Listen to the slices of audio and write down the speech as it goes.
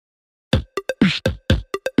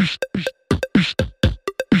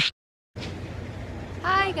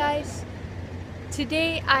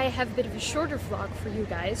Today I have a bit of a shorter vlog for you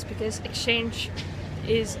guys because exchange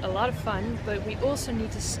is a lot of fun, but we also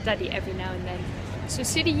need to study every now and then. So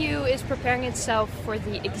CityU is preparing itself for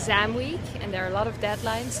the exam week and there are a lot of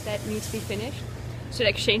deadlines that need to be finished. So the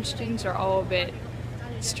exchange students are all a bit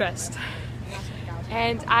stressed.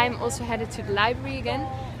 And I'm also headed to the library again,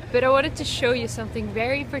 but I wanted to show you something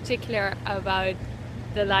very particular about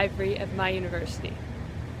the library at my university.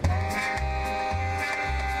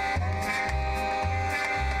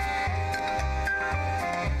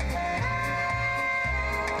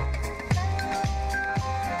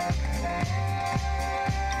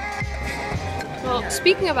 Well,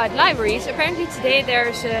 speaking about libraries, apparently today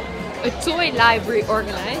there's a toy library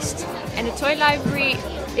organized, and the toy library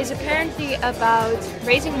is apparently about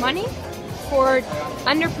raising money for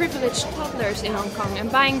underprivileged toddlers in Hong Kong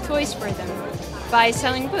and buying toys for them by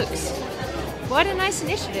selling books. What a nice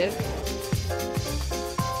initiative!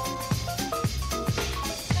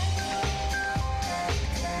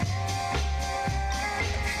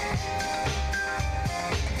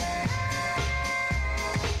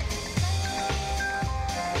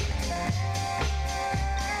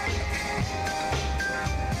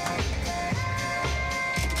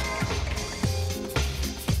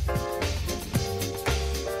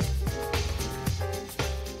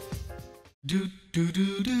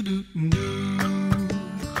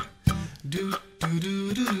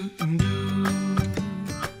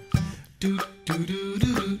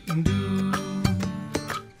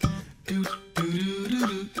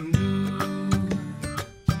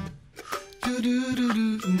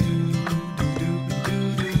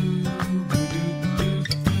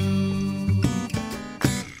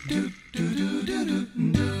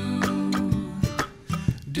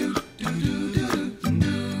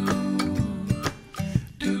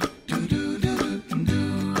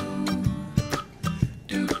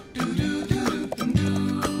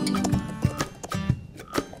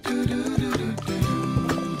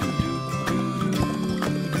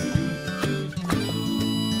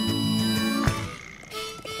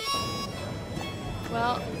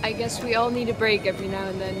 Well, I guess we all need a break every now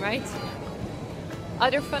and then, right?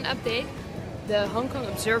 Other fun update, the Hong Kong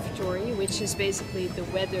Observatory, which is basically the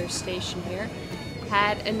weather station here,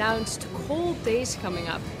 had announced cold days coming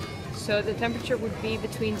up. So the temperature would be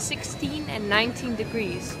between 16 and 19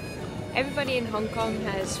 degrees. Everybody in Hong Kong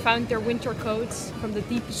has found their winter coats from the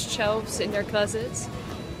deepest shelves in their closets,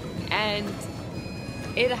 and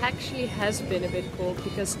it actually has been a bit cold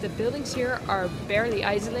because the buildings here are barely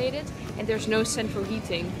isolated and there's no central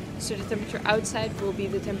heating, so the temperature outside will be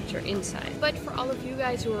the temperature inside. But for all of you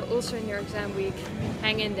guys who are also in your exam week,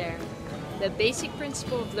 hang in there. The basic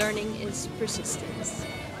principle of learning is persistence.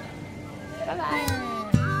 Bye bye!